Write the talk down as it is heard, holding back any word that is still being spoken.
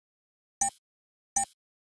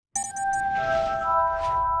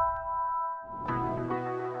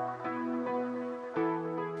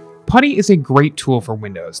PuTTY is a great tool for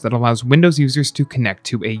Windows that allows Windows users to connect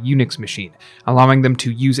to a Unix machine, allowing them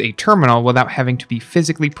to use a terminal without having to be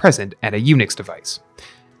physically present at a Unix device.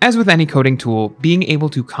 As with any coding tool, being able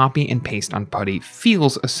to copy and paste on PuTTY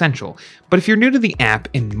feels essential, but if you're new to the app,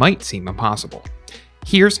 it might seem impossible.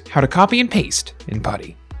 Here's how to copy and paste in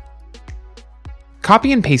PuTTY.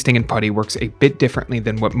 Copy and pasting in PuTTY works a bit differently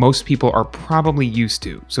than what most people are probably used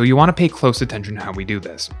to, so you want to pay close attention to how we do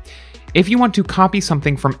this. If you want to copy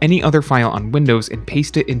something from any other file on Windows and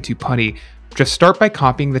paste it into PuTTY, just start by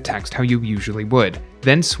copying the text how you usually would,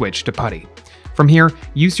 then switch to PuTTY. From here,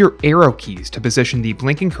 use your arrow keys to position the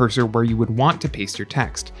blinking cursor where you would want to paste your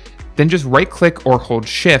text. Then just right-click or hold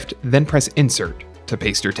Shift, then press Insert to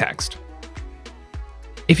paste your text.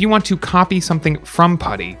 If you want to copy something from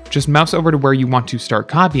PuTTY, just mouse over to where you want to start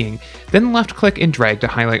copying, then left-click and drag to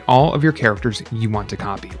highlight all of your characters you want to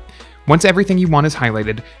copy. Once everything you want is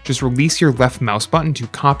highlighted, just release your left mouse button to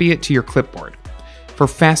copy it to your clipboard. For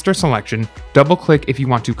faster selection, double-click if you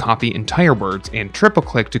want to copy entire words and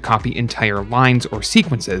triple-click to copy entire lines or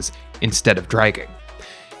sequences instead of dragging.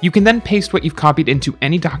 You can then paste what you've copied into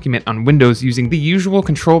any document on Windows using the usual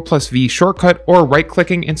Ctrl+V shortcut or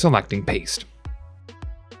right-clicking and selecting Paste.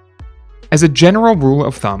 As a general rule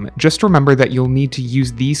of thumb, just remember that you'll need to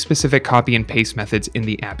use these specific copy and paste methods in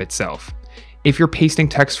the app itself. If you're pasting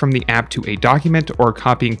text from the app to a document or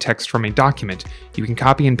copying text from a document, you can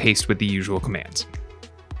copy and paste with the usual commands.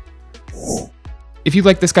 If you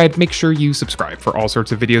like this guide, make sure you subscribe for all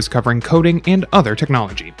sorts of videos covering coding and other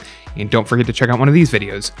technology. And don't forget to check out one of these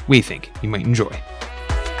videos we think you might enjoy.